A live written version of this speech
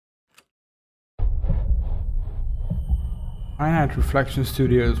Finite Reflection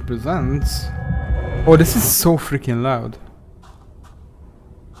Studios presents... Oh, this is so freaking loud.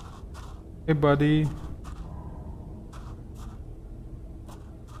 Hey, buddy.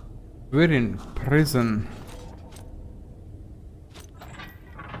 We're in prison.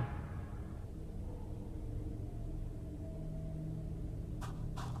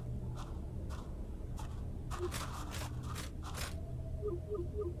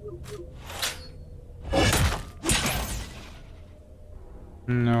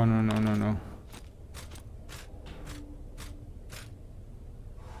 No, no, no, no, no.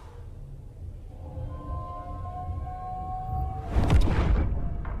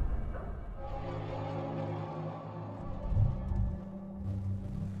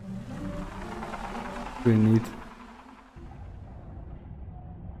 Pretty neat.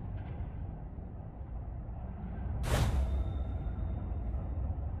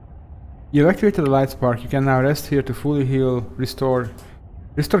 You activated the light spark. You can now rest here to fully heal, restore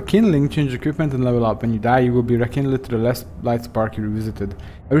kindling, change equipment, and level up. When you die, you will be rekindled to the last light spark you revisited.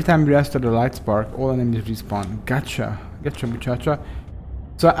 Every time you restore the light spark, all enemies respawn. Gotcha. Gotcha, muchacha.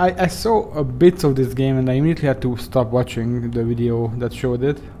 So I saw a bit of this game and I immediately had to stop watching the video that showed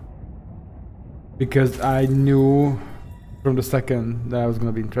it. Because I knew from the second that I was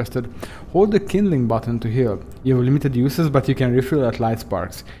gonna be interested. Hold the kindling button to heal. You have limited uses, but you can refill at light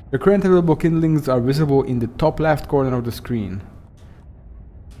sparks. Your current available kindlings are visible in the top left corner of the screen.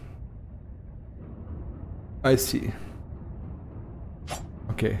 I see.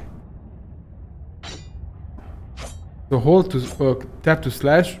 Okay. So hold to tap to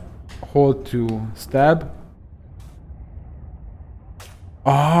slash, hold to stab.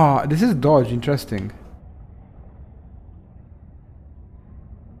 Ah, this is dodge. Interesting.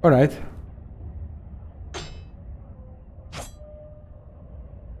 All right.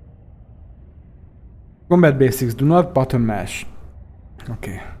 Combat basics. Do not button mash.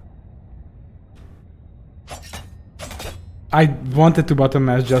 Okay. I wanted to button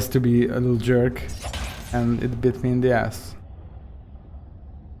mash just to be a little jerk, and it bit me in the ass.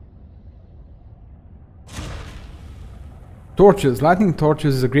 Torches. Lightning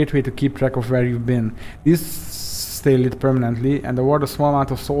torches is a great way to keep track of where you've been. These stay lit permanently and award a small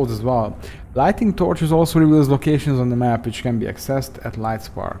amount of souls as well. Lighting torches also reveals locations on the map which can be accessed at light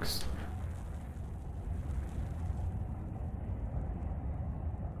sparks.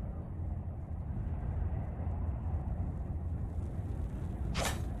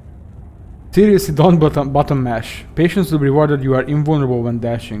 Seriously, don't button mash. Patience will be rewarded. You are invulnerable when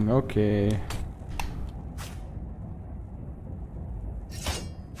dashing. Okay.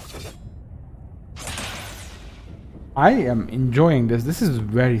 I am enjoying this. This is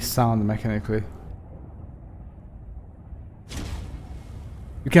very sound mechanically.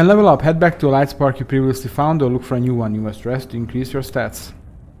 You can level up. Head back to a light spark you previously found or look for a new one. You must rest to increase your stats.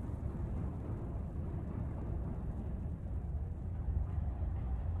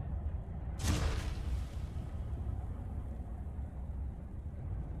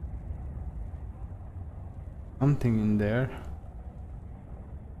 Something in there.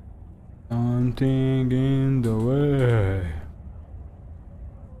 Something in the way.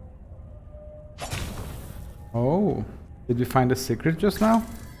 Oh, did we find a secret just now?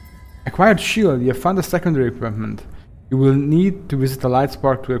 Acquired shield. You have found a secondary equipment. You will need to visit a light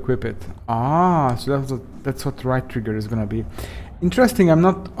spark to equip it. Ah, so that's what right trigger is gonna be. Interesting. I'm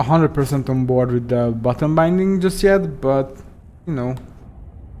not 100% on board with the button binding just yet, but you know,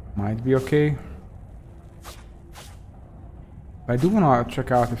 might be okay. I do want to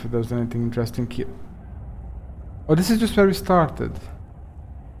check out if there's anything interesting here. Oh, this is just where we started.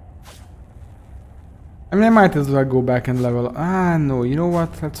 I mean, I might as well go back and level. Ah, no, you know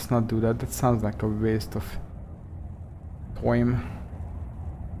what? Let's not do that. That sounds like a waste of time.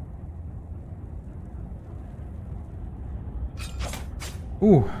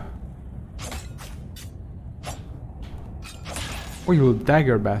 Ooh. Oh, you little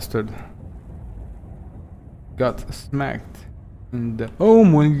dagger bastard. Got smacked. Oh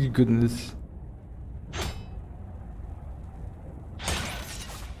my goodness.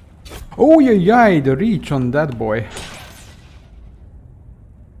 Oh yeah, the reach on that boy.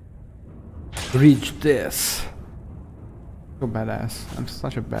 Reach this. So badass. I'm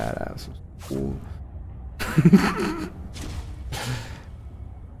such a badass. Cool.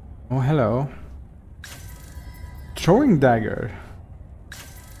 Oh hello. Throwing dagger.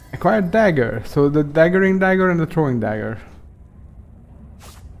 Acquired dagger. So the daggering dagger and the throwing dagger.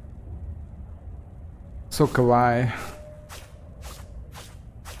 So kawaii.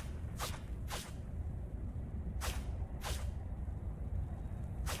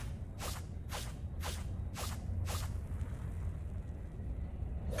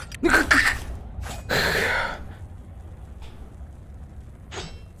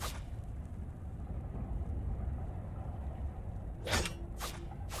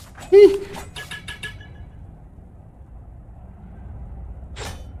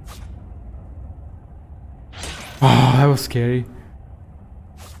 Oh, that was scary.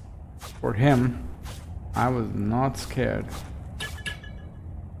 For him, I was not scared.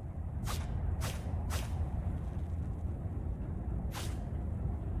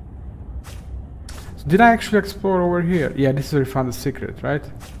 So did I actually explore over here? Yeah, this is where we found the secret, right?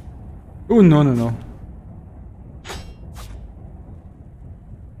 Oh, no, no, no.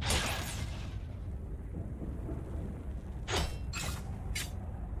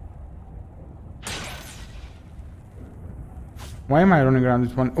 Why am I running around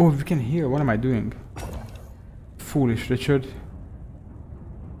with one? Oh, we can heal. What am I doing? Foolish, Richard.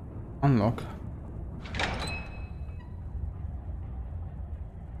 Unlock.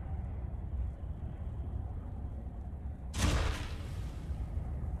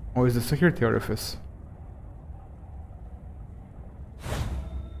 Oh, it's the security orifice.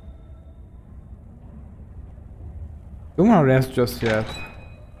 Don't wanna rest just yet.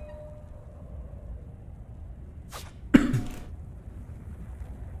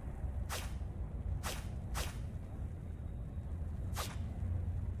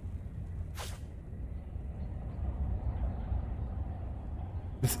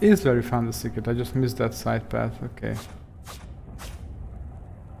 This is where we found the secret. I just missed that side path. Okay.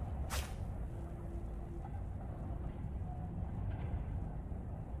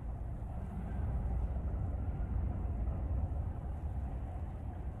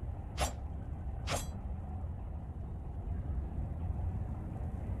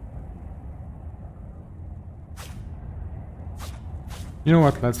 You know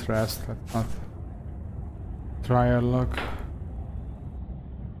what? Let's rest. Let's not try our luck.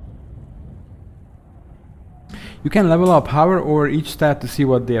 You can level up hover over each stat to see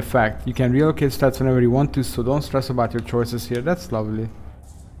what they affect. You can relocate stats whenever you want to, so don't stress about your choices here. That's lovely.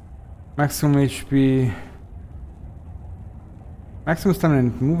 Maximum HP. Maximum stamina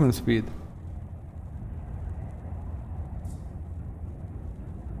and movement speed.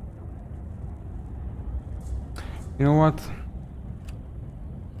 You know what?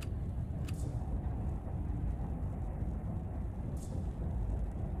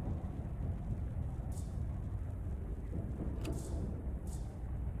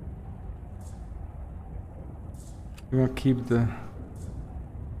 I'm gonna keep the...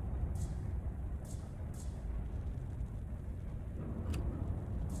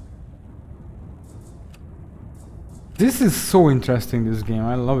 This is so interesting, this game.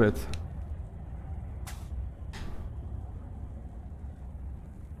 I love it.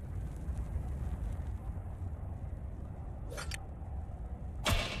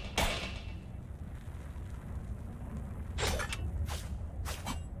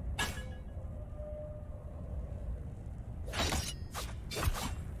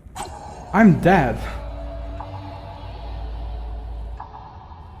 I'm dead.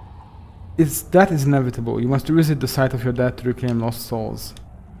 That is inevitable. You must revisit the site of your death to reclaim lost souls.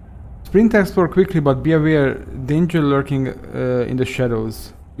 Sprint and explore quickly, but be aware danger lurking in the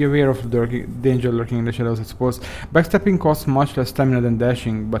shadows. Be aware of the danger lurking in the shadows, I suppose. Backstepping costs much less stamina than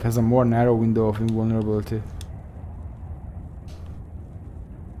dashing, but has a more narrow window of invulnerability.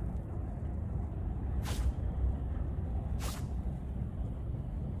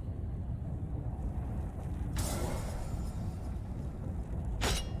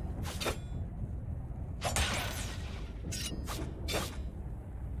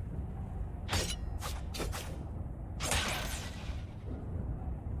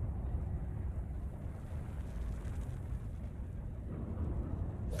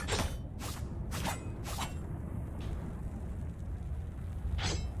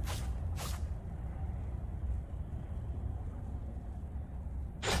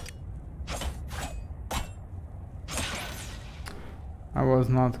 I was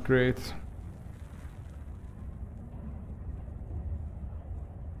not great.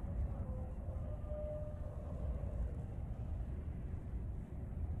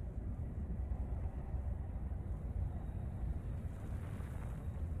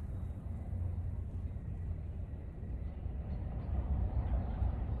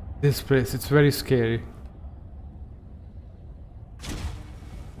 This place, it's very scary.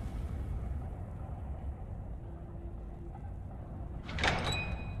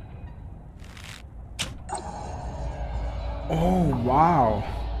 Oh, wow.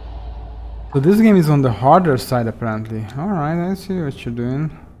 So this game is on the harder side apparently. Alright, I see what you're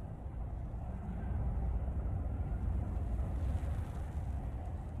doing.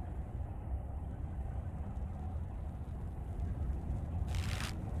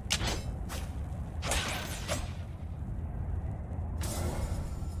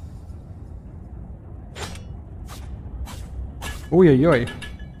 Oi, oi, oi.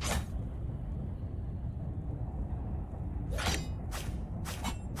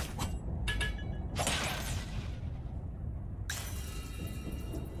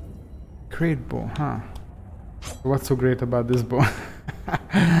 Great bow, huh? What's so great about this bow?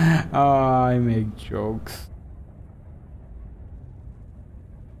 Oh, I make jokes.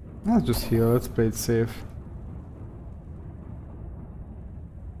 Let's just heal, let's play it safe.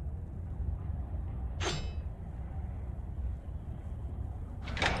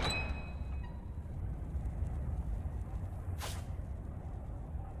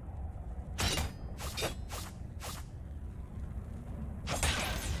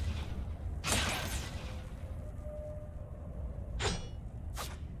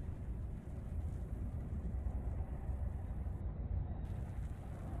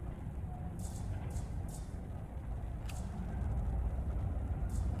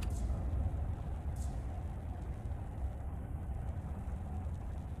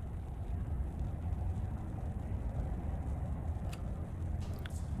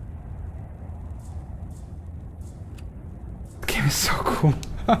 Game is so cool.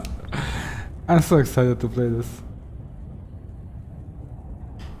 I'm so excited to play this.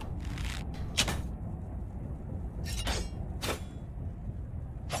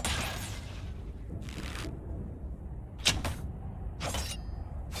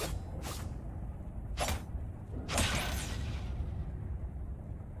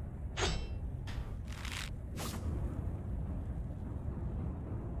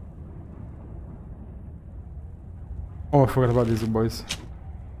 Oh, I forgot about these boys.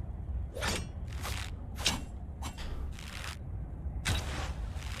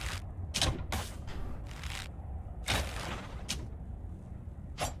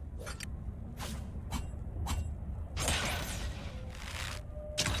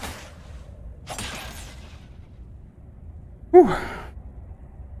 Whew.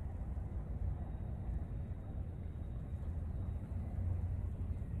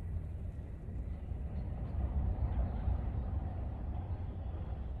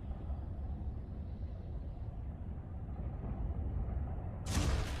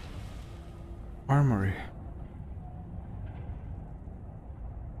 Armory.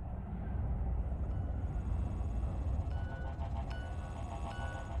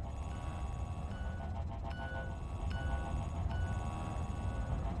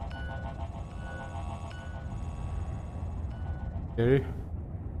 Okay.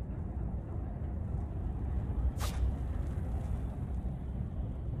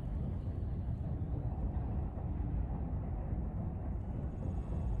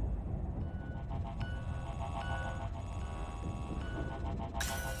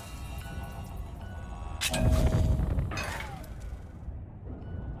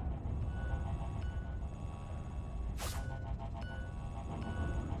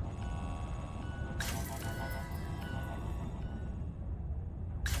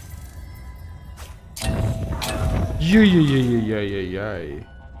 Yay.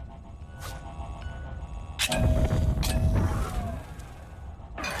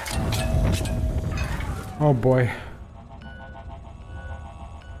 Oh boy.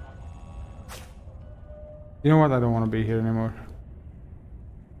 You know what? I don't want to be here anymore.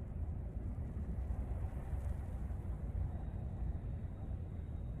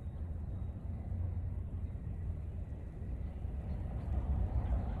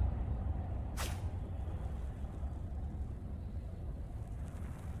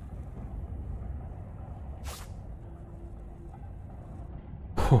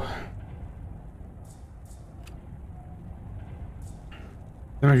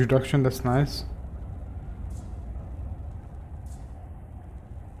 Damage reduction, that's nice.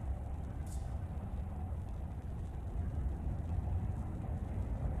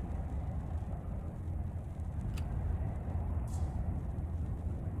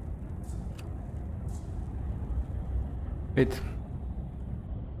 Wait.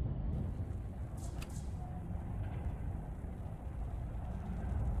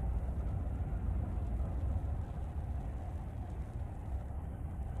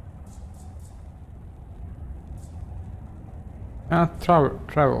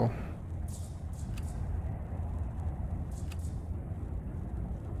 Travel.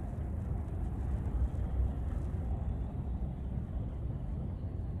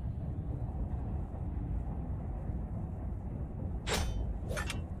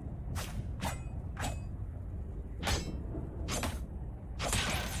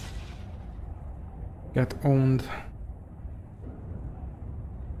 Get owned.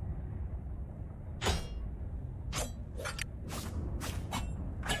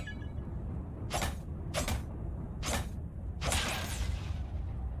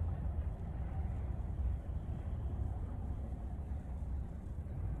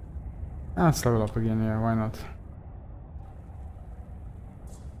 Let's level up again, yeah, why not?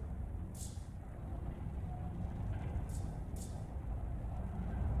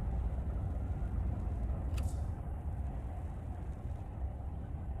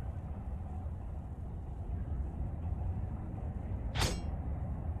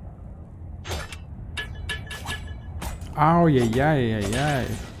 Oh, yeah.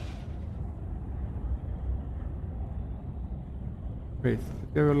 Wait,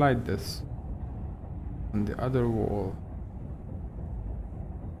 did you ever light this? On the other wall.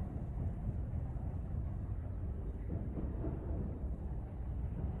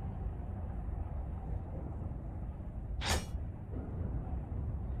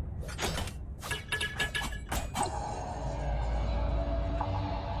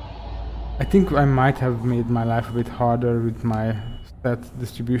 I think I might have made my life a bit harder with my stat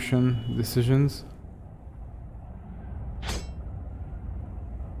distribution decisions.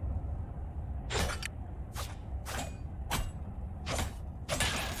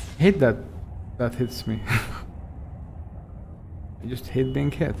 I hate that that hits me. I just hate being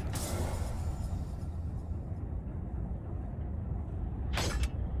hit.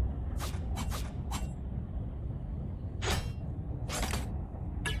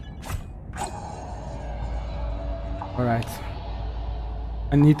 Alright.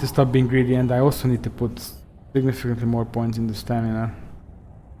 I need to stop being greedy, and I also need to put significantly more points in the stamina.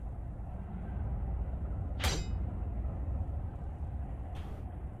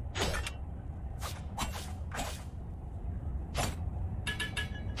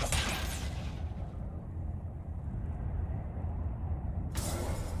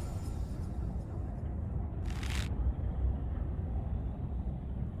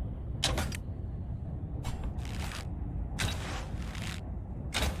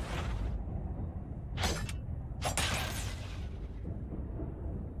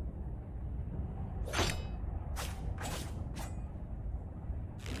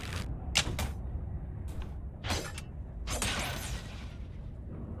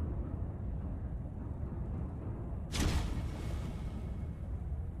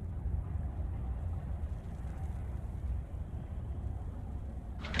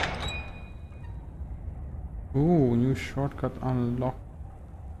 Ooh, new shortcut unlocked.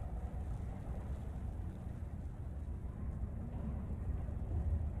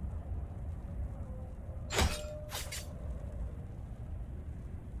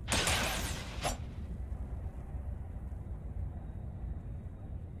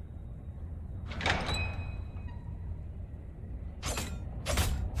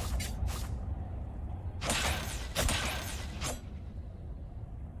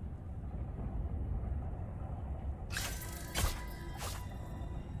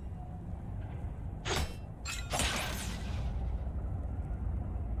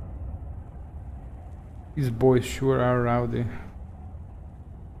 These boys sure are rowdy.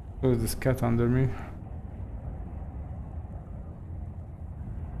 So is this cat under me.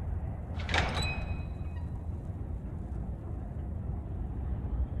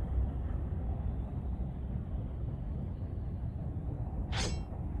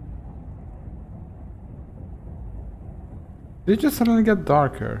 Did it just suddenly get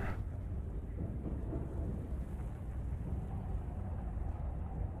darker?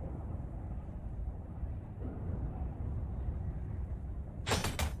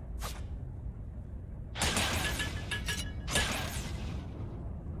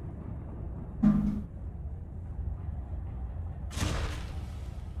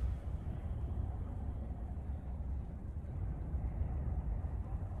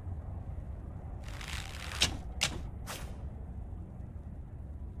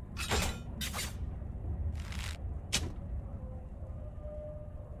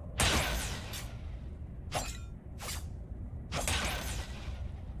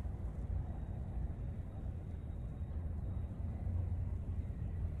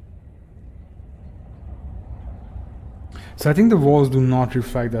 So I think the walls do not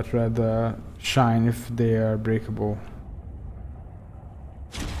reflect that red shine if they are breakable.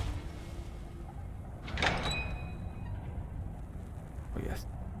 Oh yes.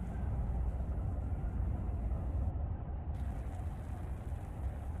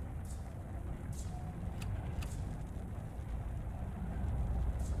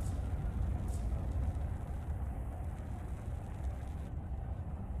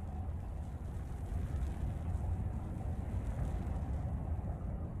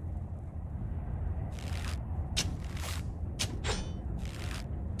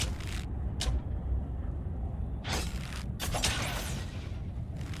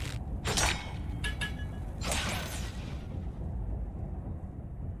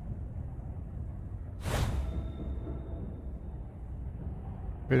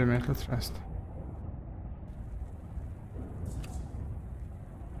 Wait a minute, let's rest.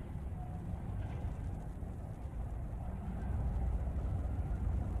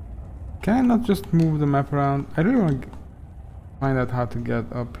 Can I not just move the map around? I really want to find out how to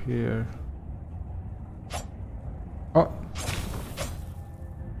get up here. Oh!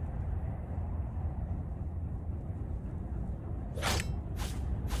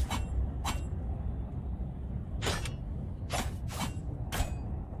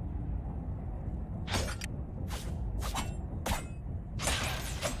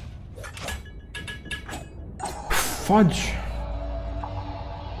 Fudge!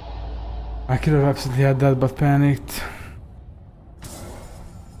 I could have absolutely had that, but panicked.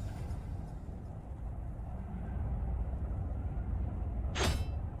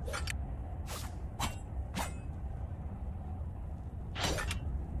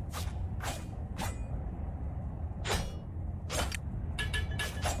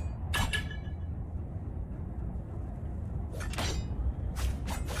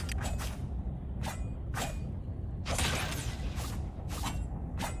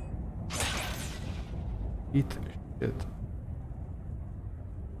 Eat shit.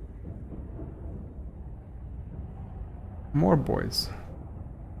 More boys.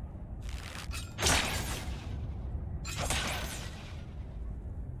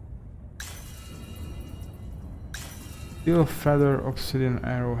 Steel feather, obsidian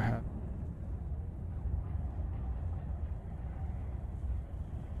arrowhead.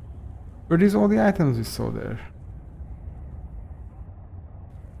 Were these all the items we saw there?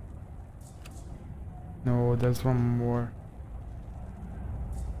 No, there's one more.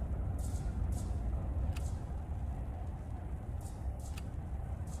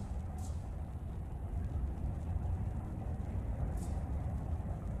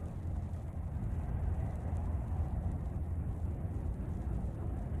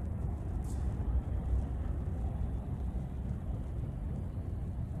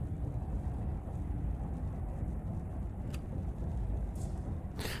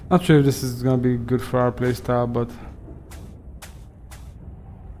 Not sure if this is gonna be good for our playstyle, but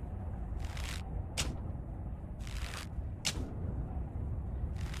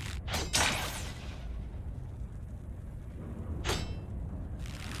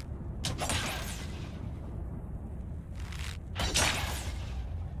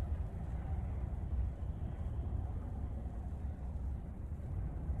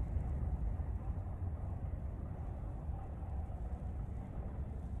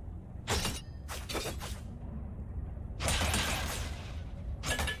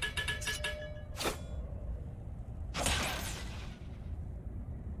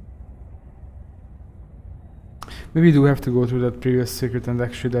maybe we do have to go through that previous secret, and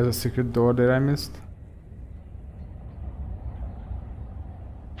actually there's a secret door that I missed.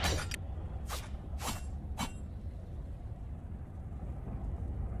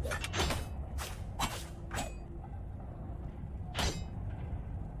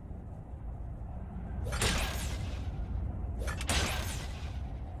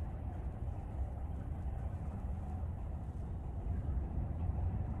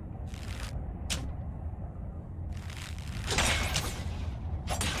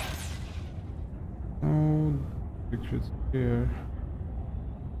 Oh, pictures here.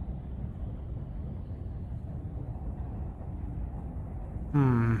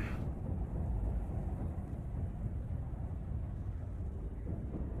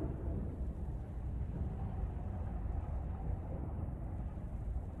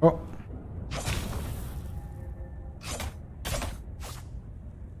 Oh.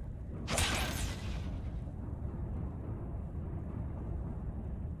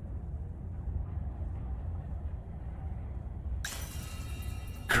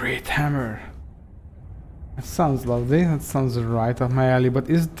 Great hammer. That sounds lovely. That sounds right up my alley. But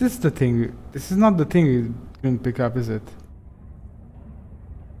is this the thing? This is not the thing you can pick up, is it?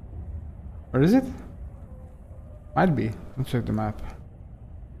 Or is it? Might be. Let's check the map.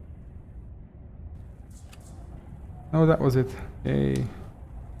 No, that was it. Yay.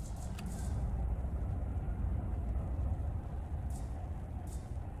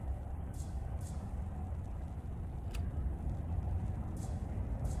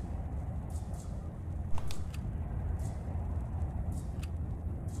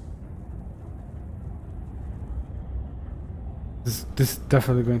 This is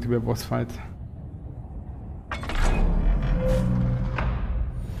definitely going to be a boss fight.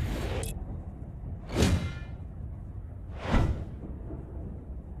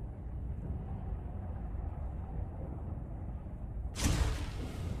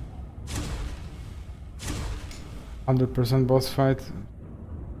 100% boss fight.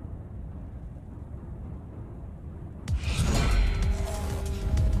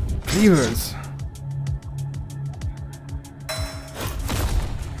 Levers.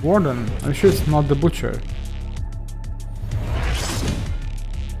 Warden. I'm sure it's not the butcher.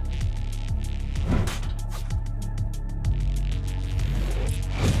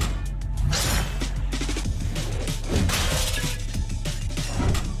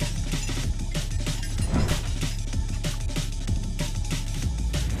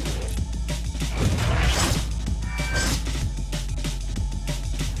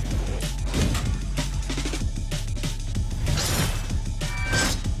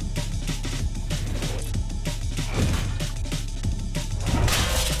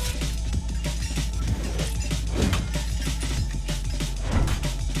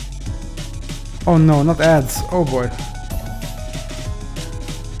 Oh no, not ads. Oh boy.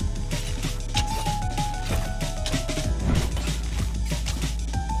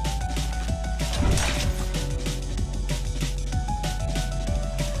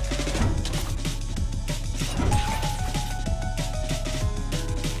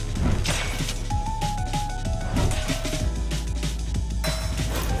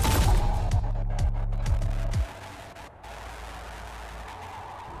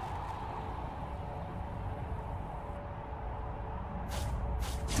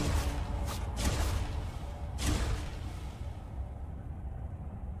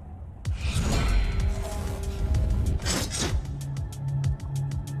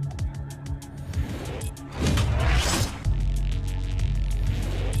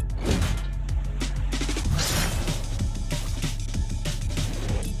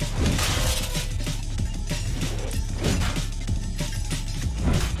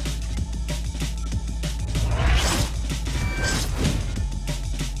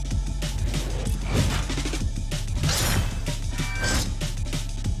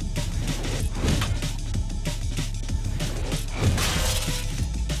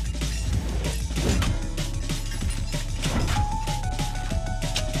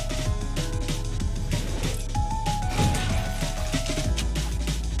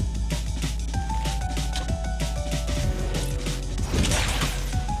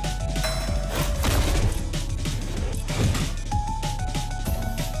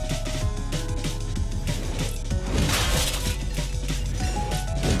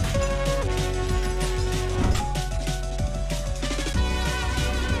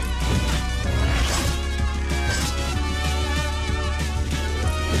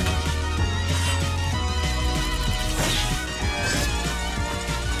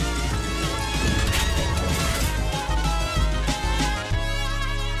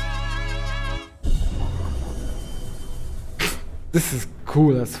 This is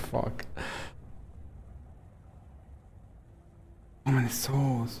cool as fuck. How many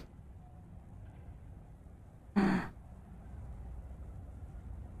souls? Oh,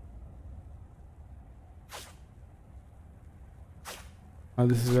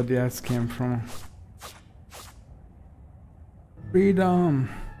 this is where the ads came from. Freedom!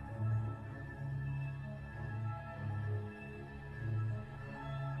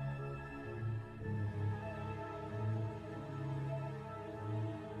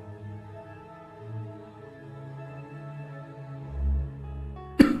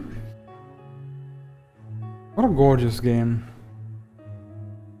 What a gorgeous game.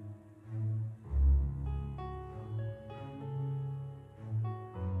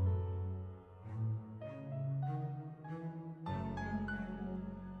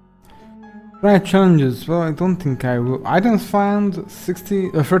 Right, challenges. Well, I don't think I will. Items found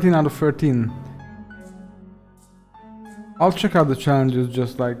 13 out of 13. I'll check out the challenges,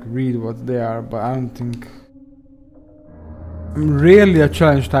 just like read what they are, but I don't think... I'm really a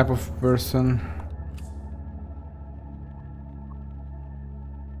challenge type of person.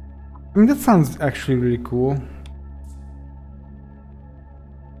 I mean, that sounds actually really cool.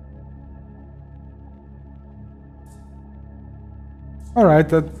 Alright,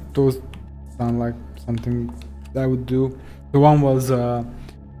 those sound like something that I would do. The one was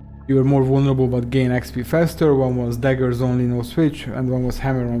you were more vulnerable but gain XP faster, one was daggers only no switch, and one was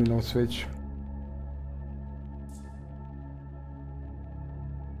hammer only no switch.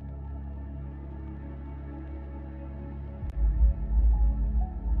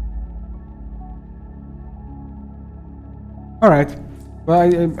 Alright, well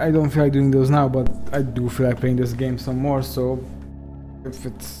I don't feel like doing those now, but I do feel like playing this game some more, so if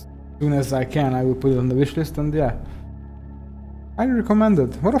it's as soon as I can I will put it on the wishlist, and yeah. I recommend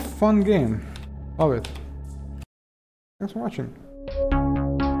it. What a fun game. Love it. Thanks for watching.